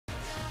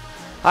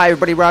Hi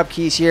everybody, Rob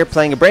Keys here,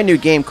 playing a brand new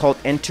game called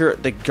Enter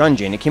the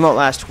Gungeon. It came out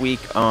last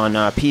week on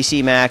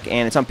PC, Mac,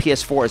 and it's on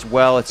PS4 as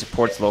well. It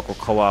supports local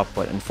co-op,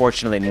 but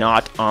unfortunately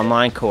not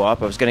online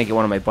co-op. I was going to get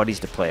one of my buddies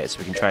to play it so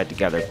we can try it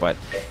together, but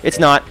it's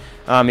not.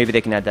 Maybe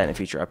they can add that in a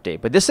future update.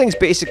 But this thing's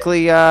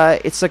basically,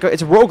 it's a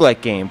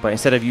roguelike game, but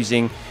instead of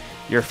using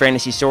your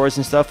fantasy swords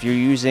and stuff, you're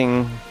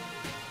using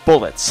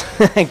bullets.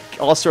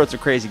 All sorts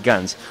of crazy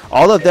guns.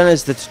 All I've done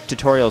is the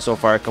tutorial so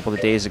far a couple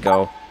of days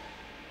ago.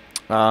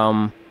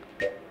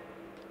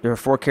 There are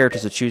 4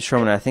 characters to choose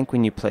from, and I think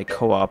when you play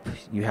co-op,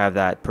 you have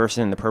that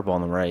person in the purple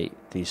on the right,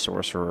 the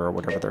sorcerer or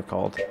whatever they're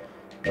called.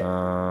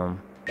 So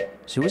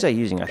who was I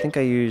using? I think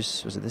I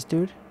used, was it this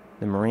dude?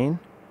 The Marine?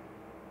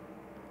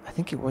 I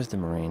think it was the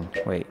Marine.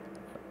 Wait.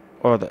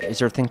 Or is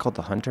there a thing called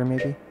the Hunter,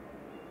 maybe?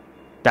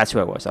 That's who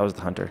I was. I was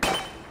the Hunter.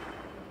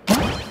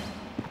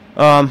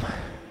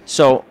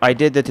 So I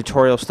did the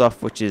tutorial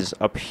stuff, which is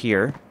up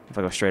here, if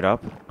I go straight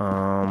up.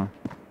 And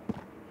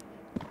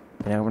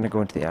I'm going to go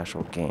into the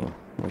actual game,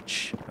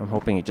 which I'm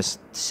hoping it just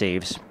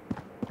saves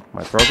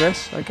my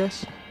progress, I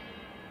guess.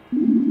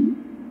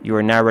 You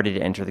are now ready to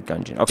enter the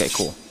Gungeon. Okay,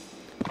 cool.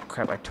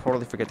 Crap, I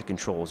totally forget the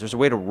controls. There's a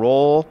way to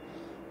roll.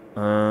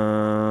 There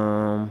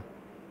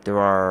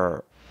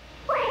are...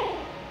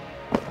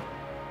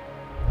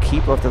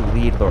 Keep of the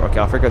lead lower. Okay,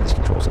 I'll figure out these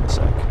controls in a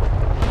sec.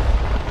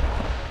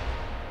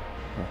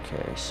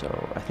 Okay,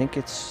 so I think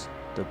it's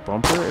the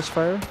bumper is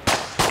fire.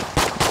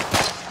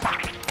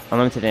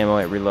 Unlimited ammo,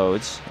 it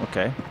reloads.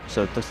 Okay,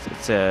 so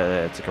it's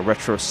like a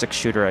retro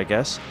 6-shooter, I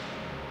guess.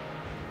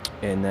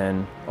 And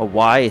then a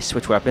Y is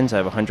switch weapons. I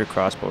have 100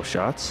 crossbow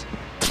shots.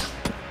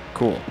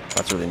 Cool,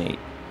 that's really neat.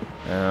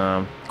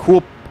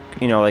 Cool,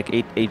 you know, like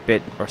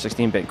 8-bit or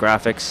 16-bit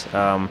graphics.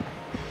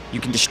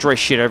 You can destroy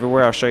shit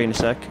everywhere. I'll show you in a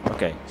sec.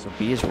 Okay, so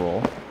B is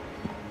roll.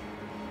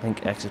 I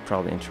think X is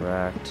probably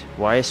interact.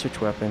 Y is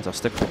switch weapons. I'll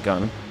stick with the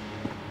gun.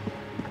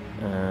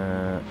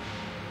 And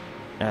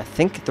I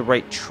think the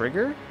right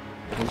trigger.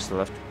 Who's the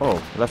left?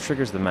 Oh, the left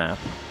trigger is the map,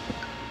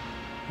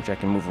 which I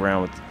can move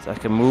around with. I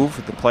can move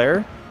with the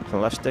player from the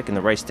left stick, and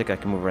the right stick I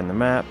can move around the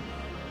map.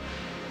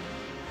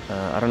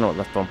 I don't know what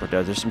left bumper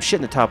does. There's some shit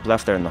in the top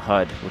left there in the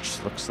HUD,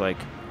 which looks like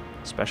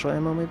special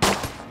ammo, maybe.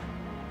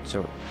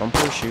 So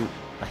bumper, shoot.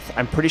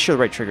 I'm pretty sure the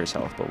right trigger is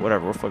health, but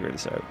whatever. We'll figure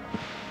this out.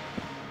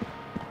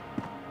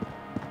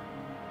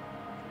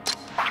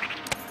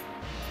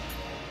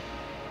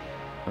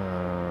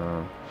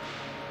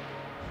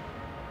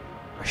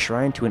 A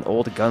shrine to an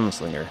old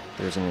gunslinger.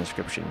 There's an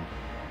inscription.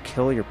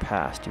 Kill your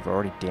past. You've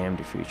already damned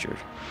your future.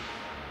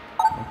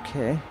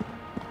 Okay.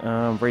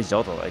 Very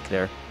Zelda-like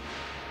there.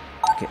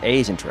 Okay,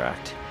 A's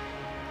interact.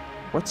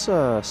 What's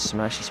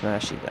smashy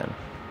smashy then?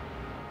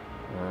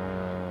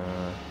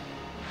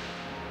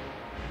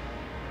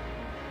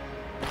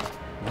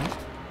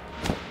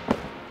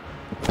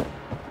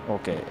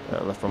 Okay,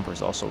 left bumper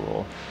is also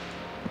roll.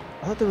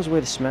 I thought there was a way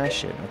to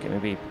smash it. Okay,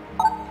 maybe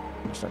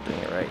I'm just not doing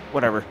it right.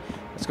 Whatever.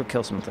 Let's go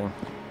kill something.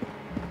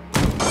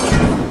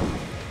 Oh,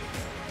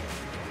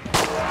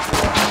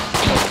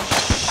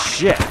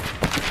 shit.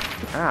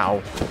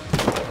 Ow.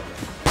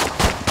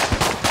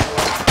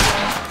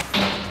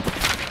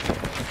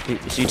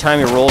 So you time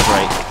your rolls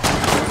right,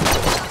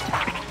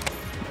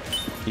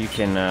 you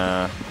can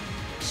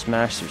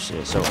smash through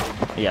shit. So,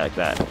 yeah, like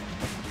that.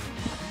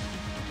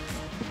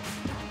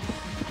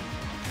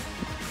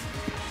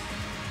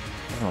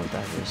 I don't know what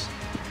that is.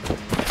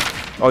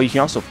 Oh, you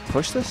can also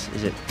push this?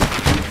 Is it?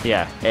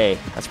 Yeah, A.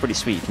 That's pretty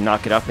sweet. You can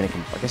knock it up and it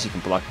can, I guess you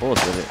can block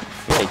bullets with it.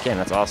 Yeah, you can.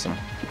 That's awesome.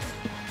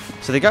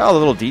 So they got all the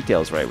little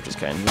details right, which is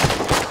kind of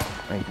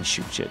neat. And you can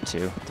shoot shit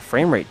too. The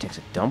frame rate takes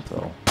a dump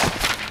though.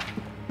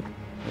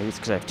 Maybe it's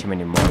because I have too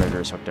many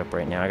monitors hooked up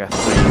right now. I got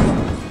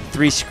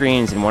three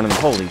screens and one of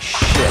them. Holy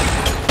shit.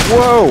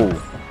 Whoa!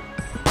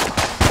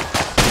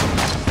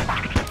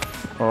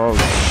 Oh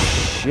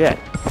shit.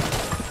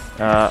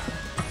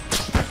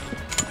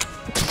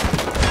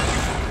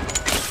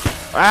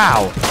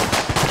 Ow!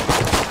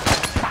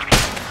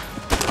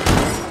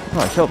 Oh,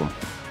 I killed him.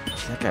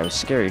 That guy was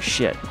scary as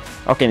shit.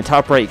 Okay, in the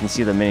top right you can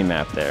see the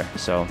mini-map there,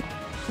 so...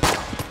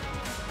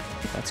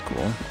 That's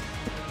cool.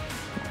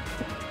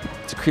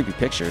 It's a creepy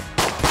picture.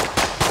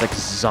 It's like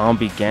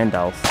zombie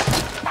Gandalf.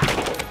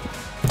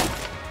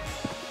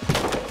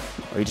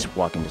 Or you just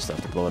walk into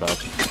stuff to blow it up.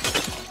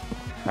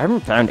 I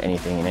haven't found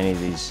anything in any of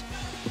these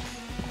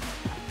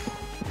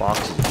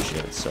boxes and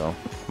shit, so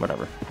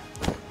whatever.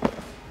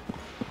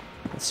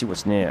 Let's see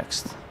what's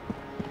next.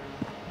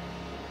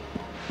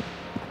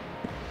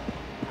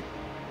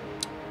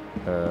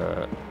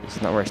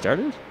 Isn't that where I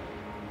started?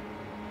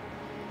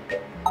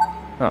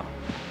 Oh.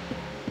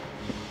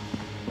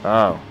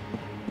 Oh.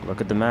 Look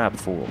at the map,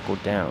 fool. Go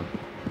down.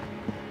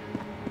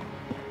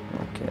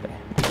 Okay.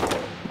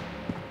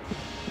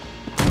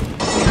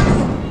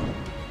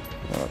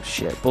 Oh,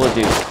 shit. Bullet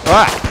dude.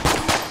 Ah!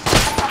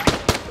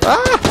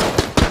 Ah!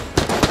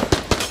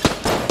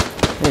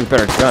 I need a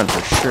better gun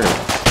for sure.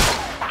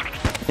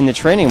 In the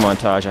training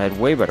montage, I had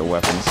way better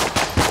weapons.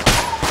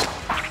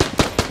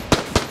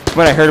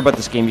 When I heard about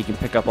this game, you can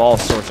pick up all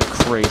sorts of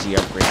crazy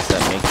upgrades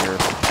that make your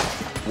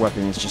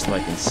weapon is just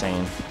like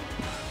insane.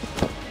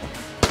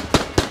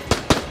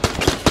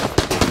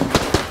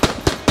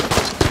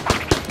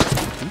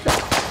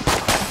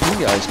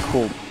 You guys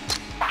cool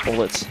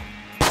bullets.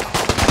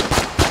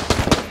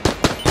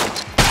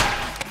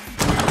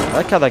 I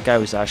like how that guy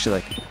was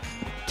actually like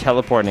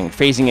teleporting,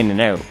 phasing in and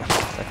out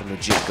like a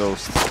legit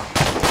ghost.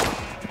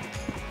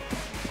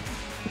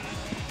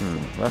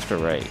 Left or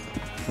right?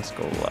 Let's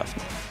go left.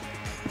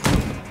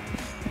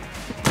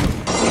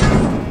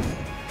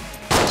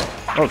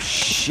 Oh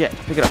shit!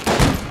 Pick it up.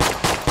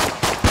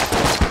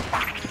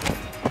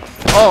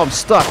 Oh, I'm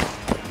stuck.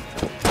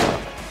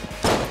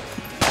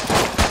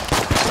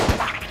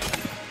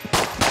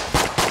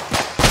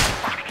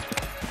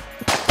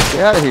 Get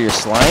out of here, you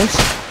slimes.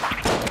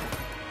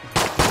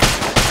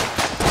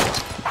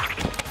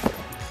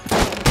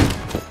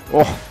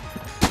 Oh.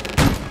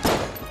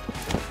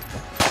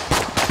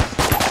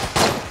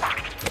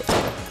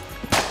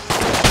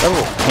 That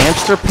little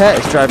hamster pet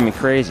is driving me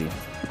crazy.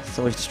 It's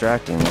always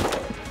distracting me.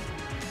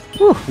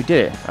 Whew, we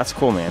did it. That's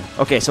cool, man.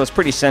 Okay, so it's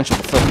pretty essential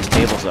to fill these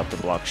tables up to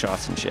block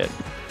shots and shit.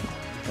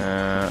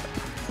 That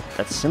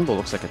symbol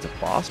looks like it's a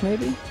boss,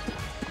 maybe?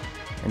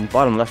 And the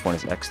bottom left one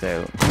is X'd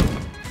out.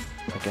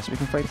 I guess we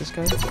can fight this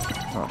guy?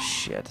 Oh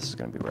shit, this is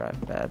gonna be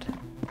bad.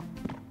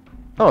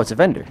 Oh, it's a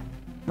vendor.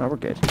 No, we're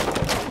good.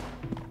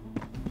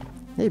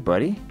 Hey,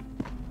 buddy.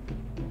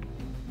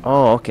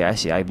 Oh, okay, I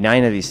see. I have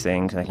 9 of these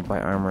things, and I can buy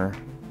armor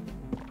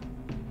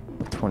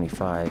with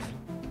 25.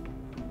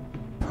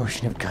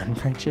 Potion of gun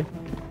friendship?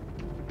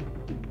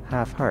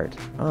 Half heart.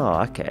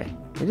 Oh, okay.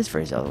 It is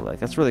very Zelda-like.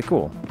 That's really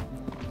cool.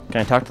 Can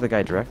I talk to the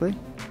guy directly?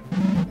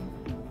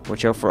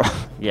 Watch out for...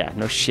 Yeah,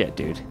 no shit,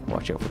 dude.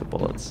 Watch out for the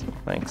bullets.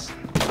 Thanks.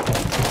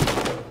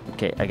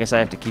 Okay, I guess I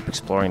have to keep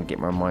exploring to get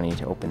more money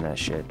to open that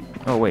shit.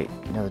 Oh, wait.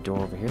 Another door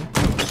over here?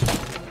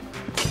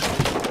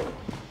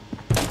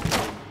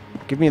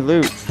 Give me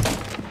loot.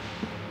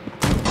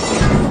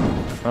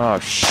 Oh,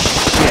 shit.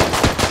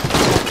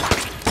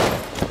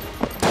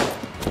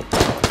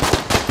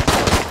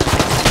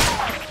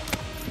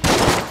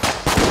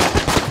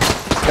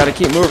 Gotta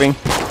keep moving.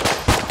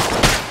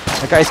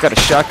 That guy's got a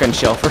shotgun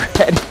shell for a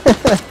head.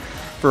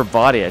 For a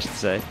body, I should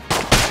say.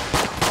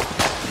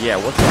 Yeah,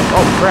 what's up?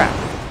 Oh, crap.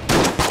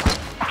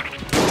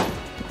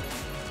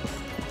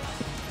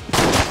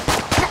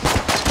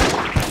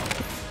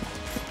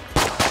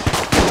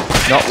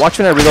 No, watch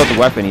when I reload the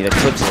weapon, he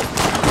clips it.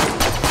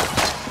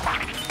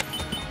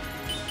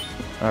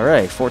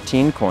 Alright,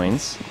 14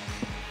 coins.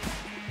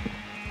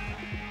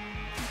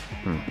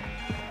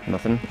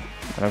 Nothing.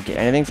 I don't get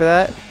anything for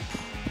that.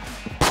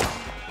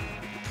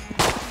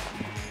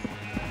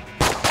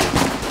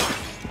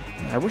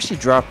 I wish he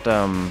dropped,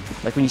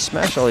 like when you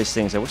smash all these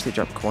things, I wish they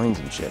dropped coins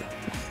and shit.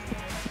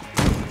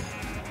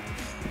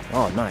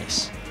 Oh,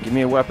 nice. Give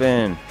me a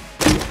weapon.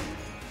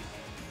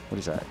 What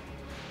is that?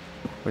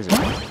 What is it?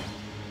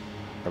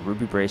 A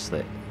ruby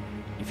bracelet.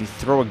 If you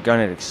throw a gun,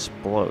 it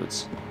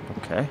explodes.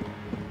 Okay.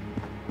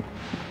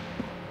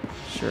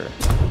 Sure.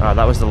 Ah,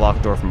 that was the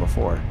locked door from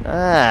before.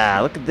 Ah,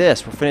 look at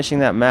this. We're finishing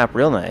that map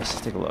real nice.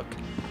 Let's take a look.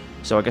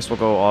 So I guess we'll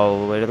go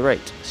all the way to the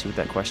right. See what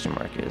that question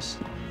mark is.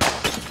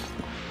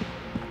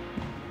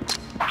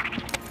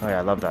 Oh yeah,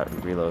 I love that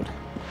reload.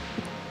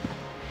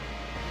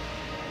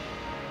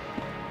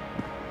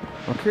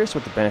 I'm curious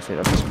what the benefit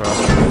of this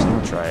crossbow is. I'm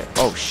gonna try it.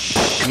 Oh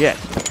shit!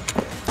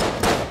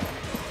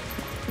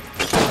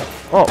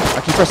 Oh,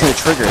 I keep pressing the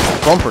trigger. It's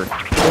a bumper.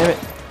 Damn it.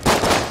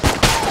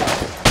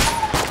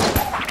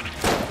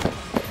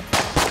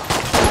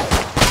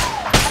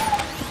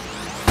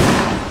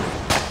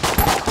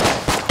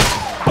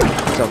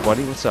 What's up,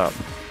 buddy? What's up?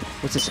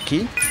 What's this, a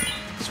key?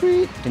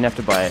 Sweet. Didn't have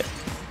to buy it.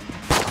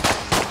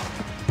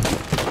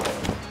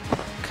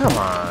 Come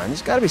on,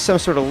 there's gotta be some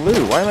sort of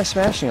loot. Why am I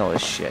smashing all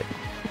this shit?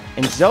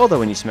 In Zelda,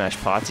 when you smash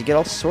pots, you get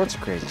all sorts of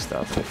crazy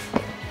stuff.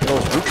 Get all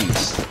those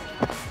rupees.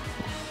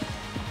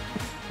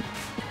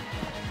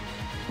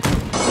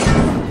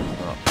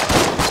 Oh.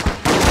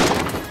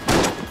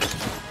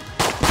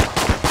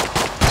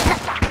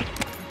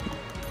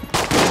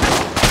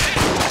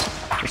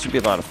 This would be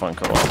a lot of fun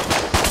co-op.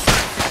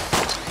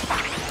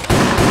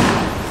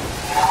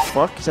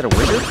 Fuck, is that a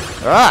wizard?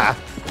 Ah!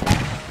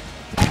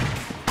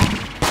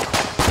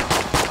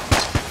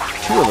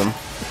 Two of them.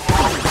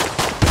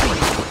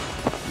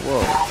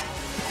 Whoa.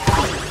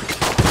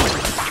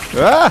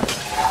 Ah!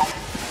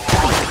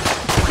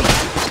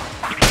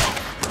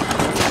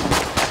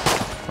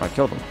 Oh, I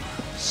killed him.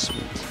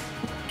 Sweet.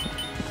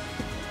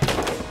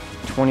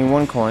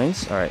 21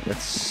 coins. Alright,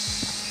 let's...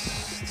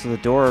 So the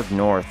door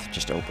north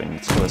just opened.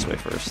 Let's go this way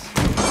first.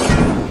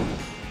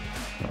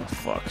 Oh,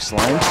 fuck.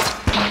 Slimes?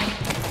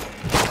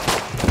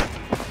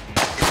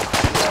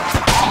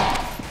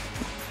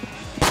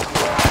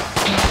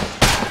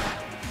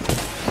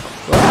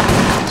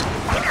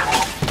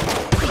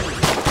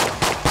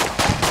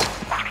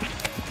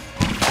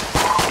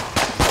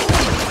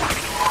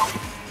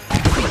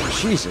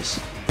 Jesus.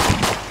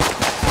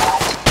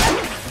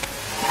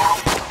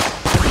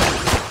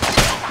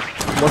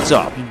 What's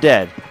up? You're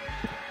dead.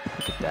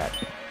 Look at that.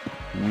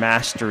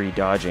 Mastery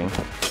dodging.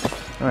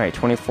 Alright,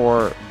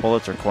 24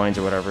 bullets or coins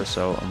or whatever,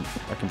 so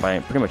I can buy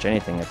pretty much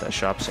anything at that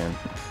shop soon.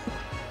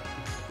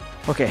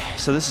 Okay,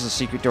 so this is a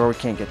secret door we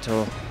can't get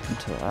to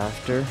until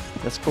after.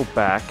 Let's go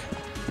back.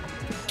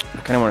 I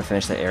kind of want to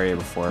finish that area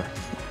before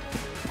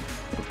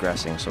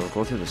progressing, so we'll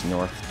go through this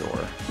north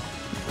door.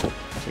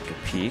 Take a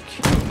peek.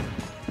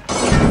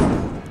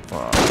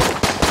 Wow.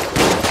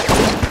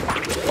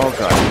 Oh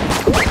god.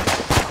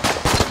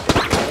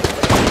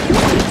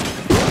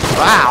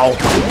 Wow!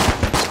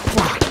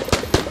 Fuck!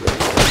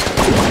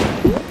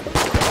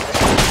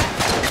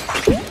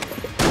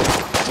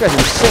 These guys are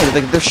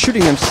insane. They're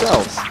shooting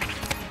themselves.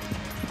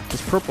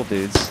 These purple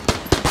dudes.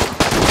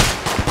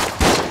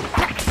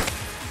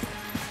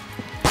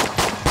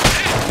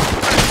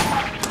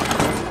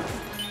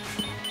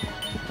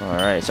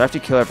 Alright, so after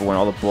you kill everyone,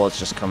 all the bullets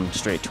just come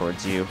straight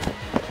towards you.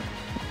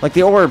 Like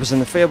the orbs in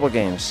the Fable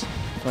games.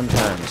 Fun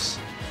times.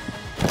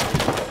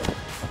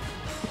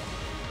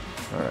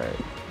 Alright.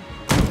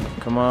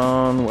 Come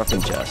on,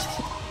 weapon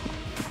chest.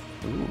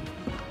 Ooh.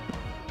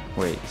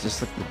 Wait, is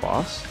this like the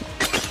boss?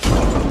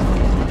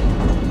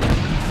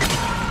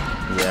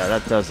 Yeah,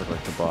 that does look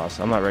like the boss.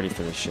 I'm not ready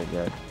for this shit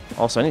yet.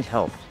 Also, I need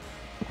health.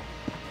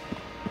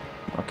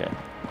 Okay.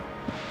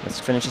 Let's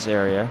finish this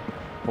area.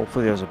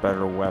 Hopefully there's a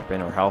better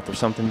weapon or health or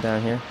something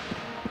down here.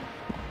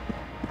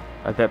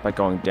 I bet by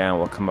going down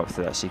we'll come up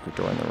through that secret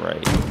door on the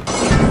right.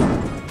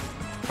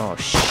 Oh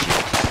shit.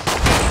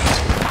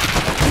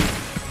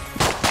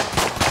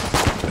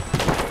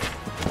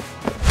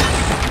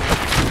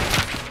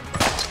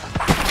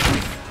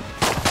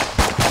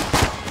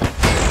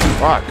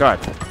 Oh god.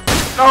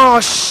 Oh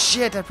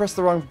shit, I pressed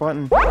the wrong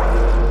button.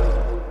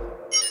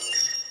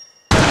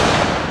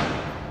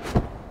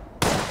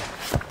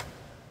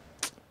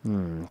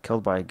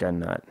 Killed by a gun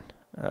nut.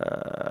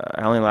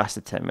 I only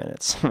lasted 10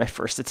 minutes. My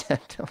first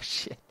attempt. Oh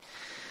shit.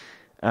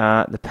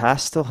 The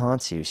past still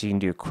haunts you, so you can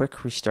do a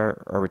quick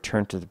restart or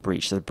return to the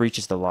breach. So the breach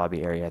is the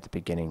lobby area at the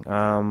beginning.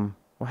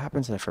 What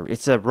happens if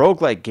it's a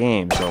roguelike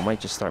game, so it might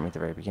just start me at the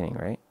very beginning,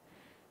 right?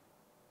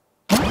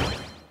 I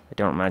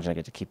don't imagine I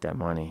get to keep that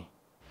money.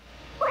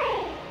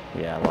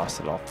 Yeah, I lost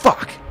it all.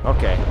 Fuck!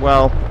 Okay,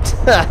 well,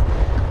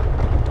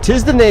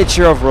 'tis the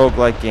nature of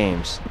roguelike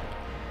games.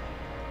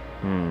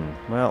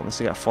 Well, at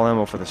least I got full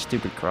ammo for the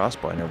stupid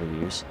crossbow I never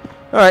use.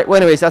 Alright, well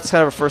anyways, that's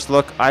kind of a first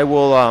look. I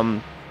will,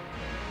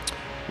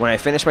 when I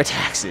finish my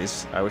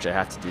taxes, which I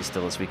have to do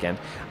still this weekend,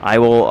 I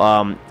will,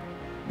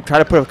 try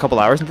to put a couple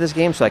hours into this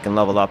game so I can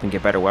level up and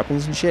get better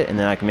weapons and shit, and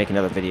then I can make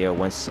another video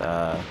once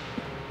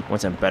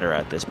I'm better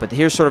at this. But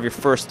here's sort of your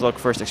first look,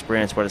 first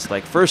experience, what it's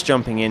like first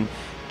jumping in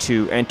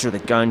to Enter the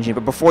Gungeon.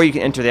 But before you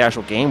can enter the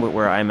actual game,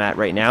 where I'm at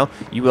right now,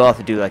 you will have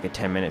to do like a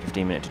 10-minute,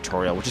 15-minute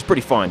tutorial, which is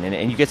pretty fun,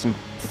 and you get some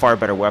far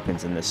better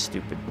weapons than this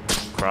stupid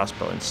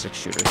crossbow and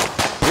 6-shooter.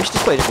 We should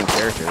just play a different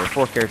character. There are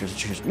 4 characters to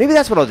choose. Maybe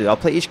that's what I'll do. I'll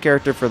play each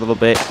character for a little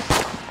bit.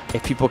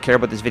 If people care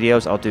about these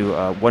videos, I'll do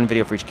one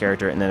video for each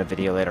character and then a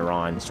video later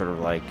on, sort of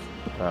like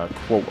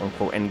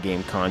quote-unquote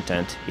endgame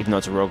content, even though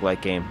it's a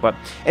roguelike game. But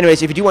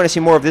anyways, if you do want to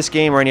see more of this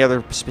game or any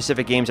other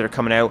specific games that are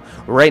coming out,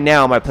 right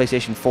now on my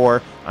PlayStation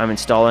 4, I'm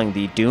installing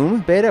the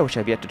Doom beta, which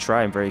I've yet to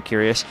try. I'm very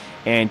curious.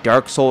 And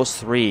Dark Souls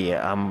 3.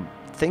 I'm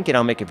thinking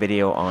I'll make a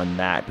video on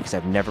that because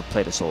I've never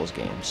played a Souls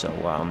game.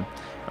 So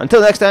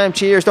until next time,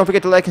 cheers. Don't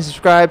forget to like and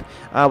subscribe.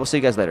 We'll see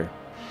you guys later.